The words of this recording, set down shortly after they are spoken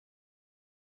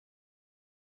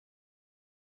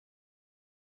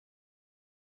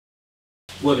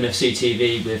Worthing FC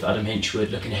TV with Adam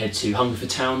Hinshelwood looking ahead to Hungerford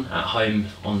Town at home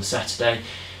on Saturday.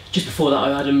 Just before that,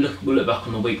 Adam, we'll look back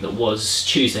on the week that was.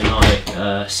 Tuesday night,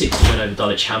 6-0 win over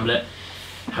Dulwich Hamlet.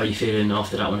 How are you feeling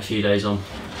after that one a few days on?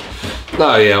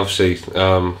 No, yeah, obviously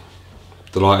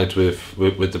delighted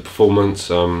with the performance,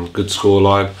 good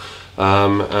scoreline,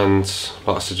 and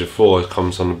like I said before, it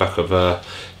comes on the back of a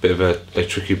bit of a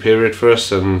tricky period for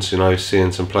us, and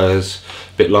seeing some players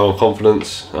a bit low on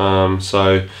confidence.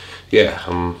 So yeah,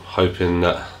 I'm hoping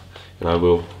that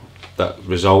that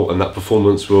result and that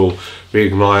performance will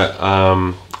reignite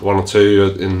one or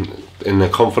two in their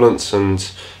confidence, and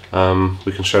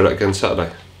we can show that again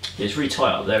Saturday. It's really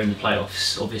tight up there in the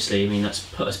playoffs, obviously. I mean, that's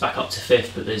put us back up to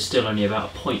 5th, but there's still only about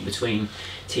a point between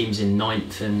teams in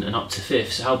 9th and up to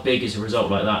 5th. So how big is a result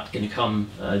like that going to come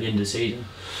at the end of the season?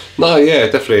 No, yeah,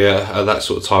 definitely at that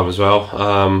sort of time as well,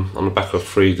 on the back of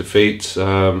 3 defeats.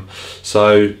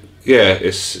 So yeah,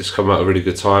 it's come at a really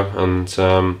good time, and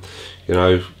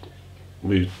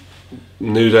we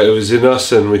knew that it was in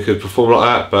us and we could perform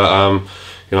like that, but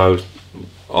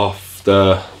off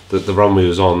the run we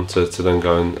was on to then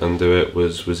go and do it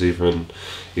was even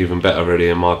better, really,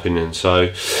 in my opinion.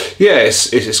 So yeah,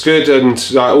 it's good,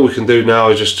 and all we can do now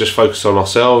is just focus on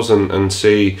ourselves and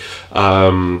see, try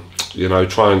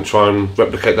and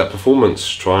replicate that performance,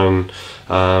 try and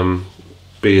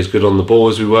be as good on the ball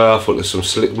as we were. I thought there's some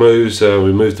slick moves,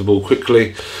 we moved the ball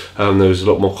quickly, there was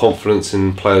a lot more confidence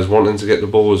in players wanting to get the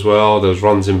ball as well. There was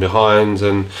runs in behind,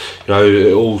 and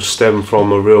it all stemmed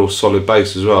from a real solid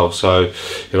base as well. So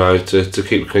to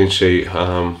keep a clean sheet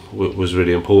was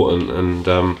really important, and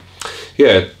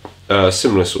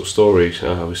similar sort of story.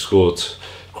 We scored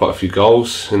quite a few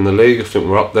goals in the league. I think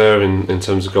we're up there in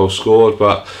terms of goals scored,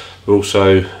 but we're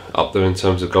also up there in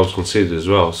terms of goals conceded as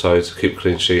well. So to keep a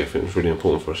clean sheet, I think, was really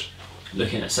important for us.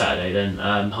 Looking at Saturday then,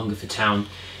 Hungerford Town,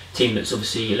 team that's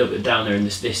obviously a little bit down there in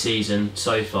this season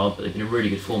so far, but they've been in really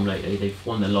good form lately. They've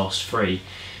won their last 3.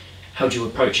 How do you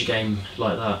approach a game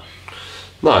like that?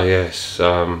 No, yes,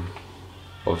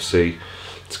 obviously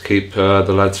to keep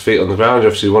the lads' feet on the ground. You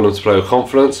obviously want them to play with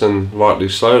confidence, and rightly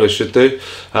so, they should do.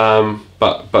 But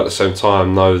at the same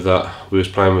time, know that we was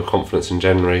playing with confidence in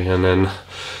January, and then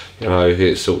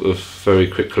it sort of very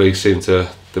quickly seemed to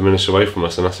diminish away from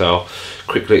us, and that's how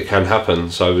quickly it can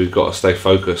happen. So we've got to stay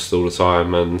focused all the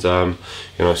time, and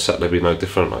Saturday be no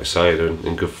different. Like I say, they're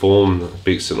in good form.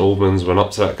 Beat St Albans, went up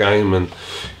to that game, and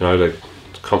they're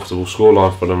comfortable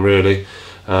scoreline for them, really.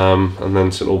 And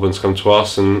then St Albans come to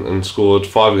us and scored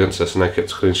 5 against us, and they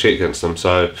kept a clean sheet against them.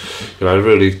 So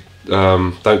really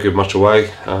don't give much away.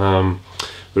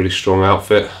 Really strong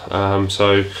outfit.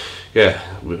 So yeah,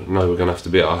 we know we're going to have to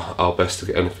be at our best to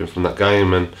get anything from that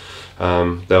game, and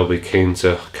they'll be keen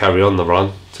to carry on the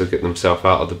run to get themselves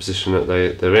out of the position that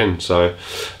they're in. So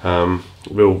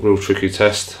real tricky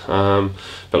test, but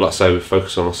like I say, we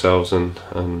focus on ourselves and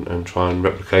try and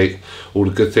replicate all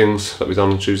the good things that we've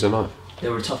done on Tuesday night. They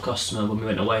were a tough customer when we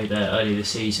went away there earlier this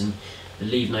season. I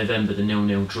believe November, the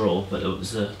 0-0 draw, but it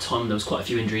was a time there was quite a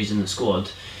few injuries in the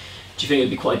squad. Do you think it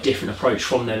would be quite a different approach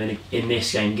from them in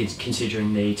this game,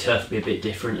 considering the turf would be a bit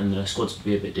different and the squads would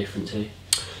be a bit different too?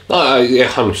 No, yeah,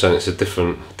 100%. It's a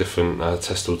different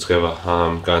test altogether.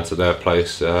 Going to their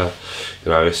place,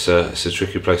 it's a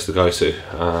tricky place to go to.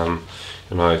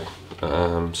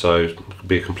 So it could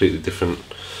be a completely different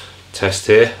test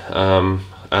here,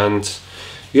 and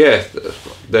yeah,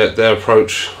 their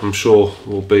approach, I'm sure,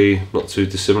 will be not too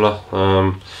dissimilar.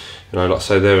 Like I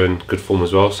say, they're in good form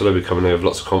as well, so they'll be coming in with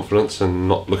lots of confidence and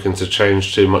not looking to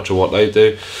change too much of what they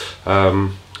do.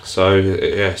 So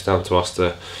yeah, it's down to us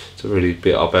to really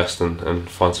be at our best and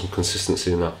find some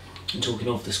consistency in that. And talking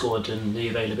of the squad and the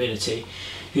availability,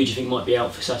 who do you think might be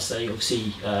out for Saturday?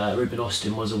 Obviously, Ruben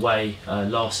Austin was away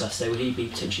last Saturday. Will he be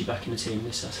potentially back in the team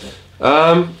this Saturday?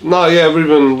 No, yeah,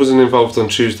 Ruben wasn't involved on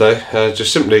Tuesday,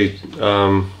 just simply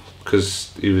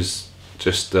because he was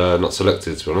just not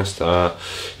selected, to be honest. It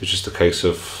was just a case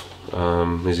of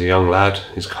he's a young lad,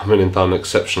 he's come in and done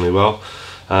exceptionally well,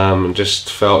 and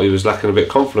just felt he was lacking a bit of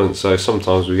confidence. So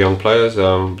sometimes with young players,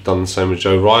 done the same with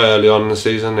Joe Rye early on in the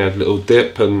season. They had a little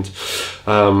dip, and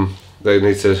they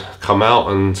need to come out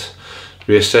and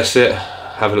reassess it,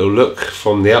 have a little look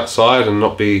from the outside and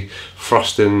not be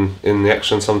thrust in the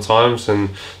action sometimes, and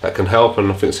that can help,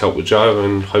 and I think it's helped with Joe,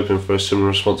 and hoping for a similar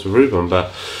response with Ruben.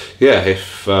 But yeah,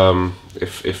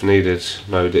 if needed,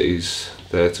 know that he's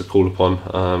there to call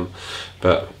upon.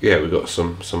 But yeah, we've got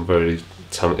some very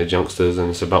talented youngsters, and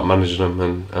it's about managing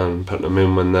them and putting them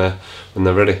in when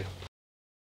they're ready.